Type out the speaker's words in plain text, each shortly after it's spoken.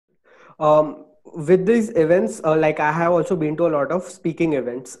With these events, like I have also been to a lot of speaking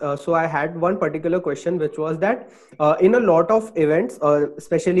events. So I had one particular question, which was that in a lot of events,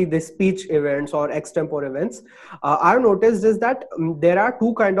 especially the speech events or extempore events, I've noticed is that there are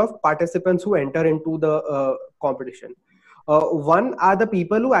two kind of participants who enter into the competition. One are the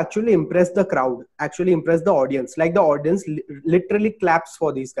people who actually impress the crowd, actually impress the audience. Like the audience literally claps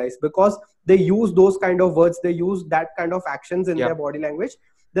for these guys because they use those kind of words, they use that kind of actions in their Yeah. body language,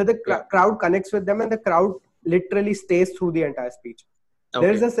 that the Yeah. crowd connects with them and the crowd literally stays through the entire speech.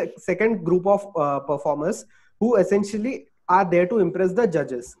 There is Okay. a second group of performers who essentially are there to impress the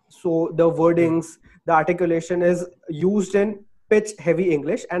judges. So the Hmm. wordings, the articulation is used in pitch heavy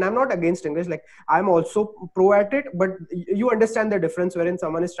English. And I'm not against English, like I'm also pro at it, but you understand the difference wherein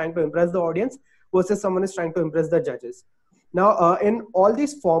someone is trying to impress the audience versus someone is trying to impress the judges. Now, in all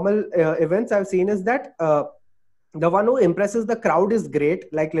these formal events, I've seen is that the one who impresses the crowd is great.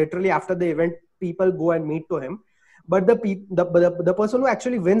 Like literally after the event, people go and meet to him. But the person who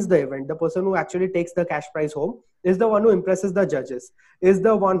actually wins the event, the person who actually takes the cash prize home, is the one who impresses the judges. Is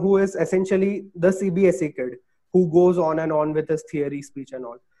the one who is essentially the CBSE kid who goes on and on with his theory speech and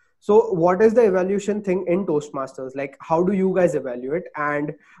all. So, what is the evaluation thing in Toastmasters? Like, how do you guys evaluate?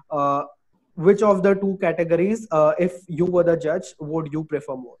 And which of the two categories, if you were the judge, would you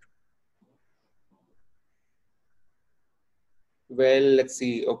prefer more? Well, let's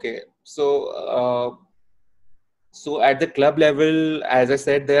see. Okay. So at the club level, as I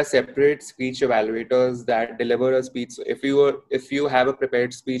said, there are separate speech evaluators that deliver a speech. So if you have a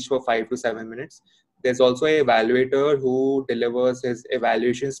prepared speech for 5 to 7 minutes, there's also an evaluator who delivers his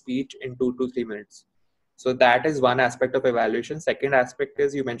evaluation speech in 2 to 3 minutes. So that is one aspect of evaluation. Second aspect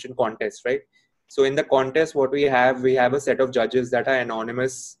is you mentioned contest, right? So in the contest, what we have a set of judges that are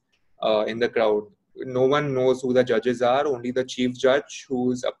anonymous in the crowd. No one knows who the judges are. Only the chief judge,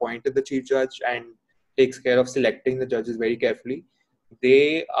 who's appointed the chief judge and takes care of selecting the judges very carefully.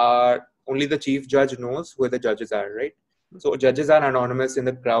 They are only the chief judge knows who the judges are, right? So judges are anonymous in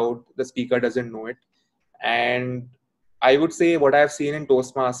the crowd. The speaker doesn't know it, and I would say what I've seen in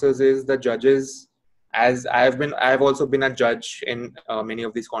Toastmasters is the judges, as I've also been a judge in many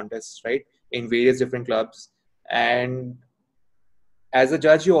of these contests, right, in various different clubs, and as a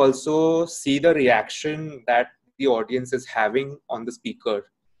judge, you also see the reaction that the audience is having on the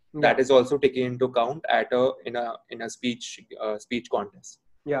speaker. That Yeah, is also taken into account at a in a speech contest.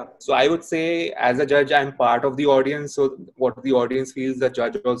 yeah. So I would say, as a judge, I'm part of the audience. So what the audience feels, the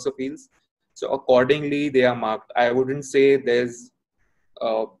judge also feels. So accordingly, they are marked. I wouldn't say there's,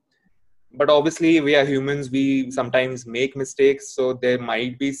 uh, but obviously we are humans. We sometimes make mistakes. So there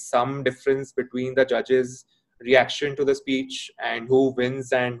might be some difference between the judges' reaction to the speech and who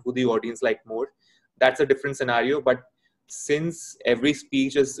wins and who the audience like more. That's a different scenario. But since every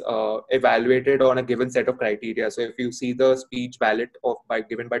speech is evaluated on a given set of criteria, so if you see the speech ballot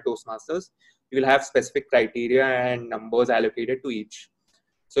given by Toastmasters, you will have specific criteria and numbers allocated to each.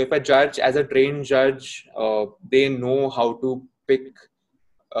 So if a judge, as a trained judge, they know how to pick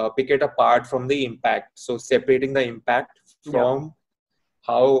it apart from the impact. So separating the impact Yeah, from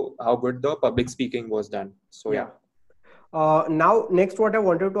how good the public speaking was done. So yeah. yeah. Now, next, what I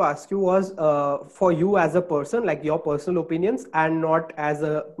wanted to ask you was for you as a person, like your personal opinions, and not as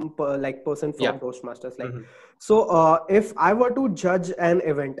a like person Yeah. from Toastmasters. Like, Hmm. so if I were to judge an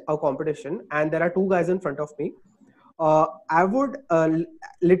event, a competition, and there are two guys in front of me, I would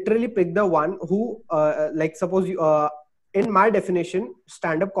literally pick the one who, like, suppose you, in my definition,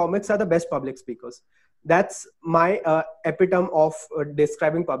 stand-up comics are the best public speakers. That's my epitome of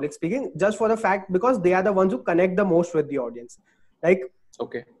describing public speaking, just for the fact because they are the ones who connect the most with the audience. Like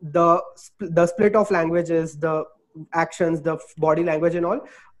Okay. the split of languages, the actions, the body language, and all.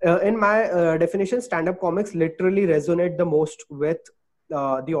 In my definition, stand-up comics literally resonate the most with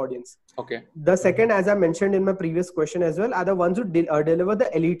the audience. Okay. The Hmm. second, as I mentioned in my previous question as well, are the ones who deliver the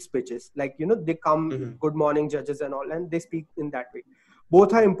elite speeches. Like, they come, Hmm. good morning, judges, and all, and they speak in that way.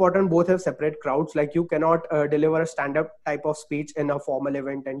 Both are important, both have separate crowds. Like, you cannot deliver a stand up type of speech in a formal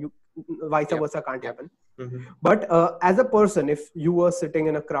event, and you vice Yep. versa can't Yep. happen. Hmm. But as a person, if you were sitting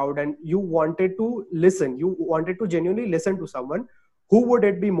in a crowd and you wanted to listen, you wanted to genuinely listen to someone, who would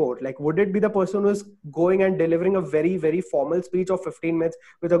it be more? Like, would it be the person who's going and delivering a very, very formal speech of 15 minutes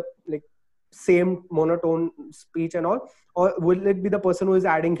with a like same monotone speech and all? Or will it be the person who is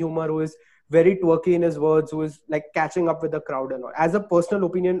adding humor, who is very twerky in his words, who is like catching up with the crowd and all? As a personal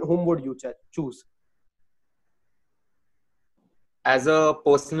opinion, whom would you choose? As a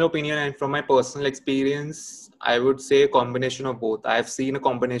personal opinion and from my personal experience, I would say a combination of both. I've seen a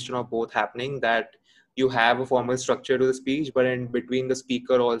combination of both happening, that you have a formal structure to the speech, but in between the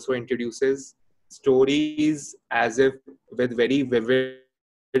speaker also introduces stories as if with very vivid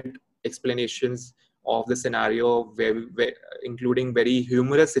explanations of the scenario, including very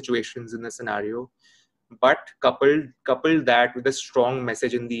humorous situations in the scenario, but coupled that with a strong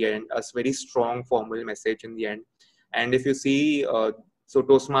message in the end, a very strong formal message in the end. And if you see, so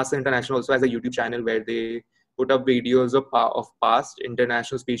Toastmaster International also has a YouTube channel where they put up videos of past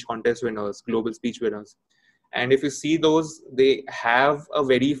international speech contest winners, global speech winners. And if you see those, they have a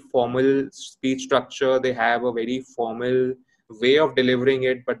very formal speech structure, they have a very formal way of delivering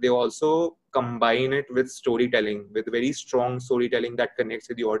it, but they also combine it with storytelling, with very strong storytelling that connects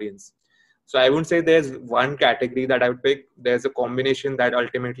with the audience. So I wouldn't say there's one category that I would pick. There's a combination that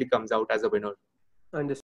ultimately comes out as a winner.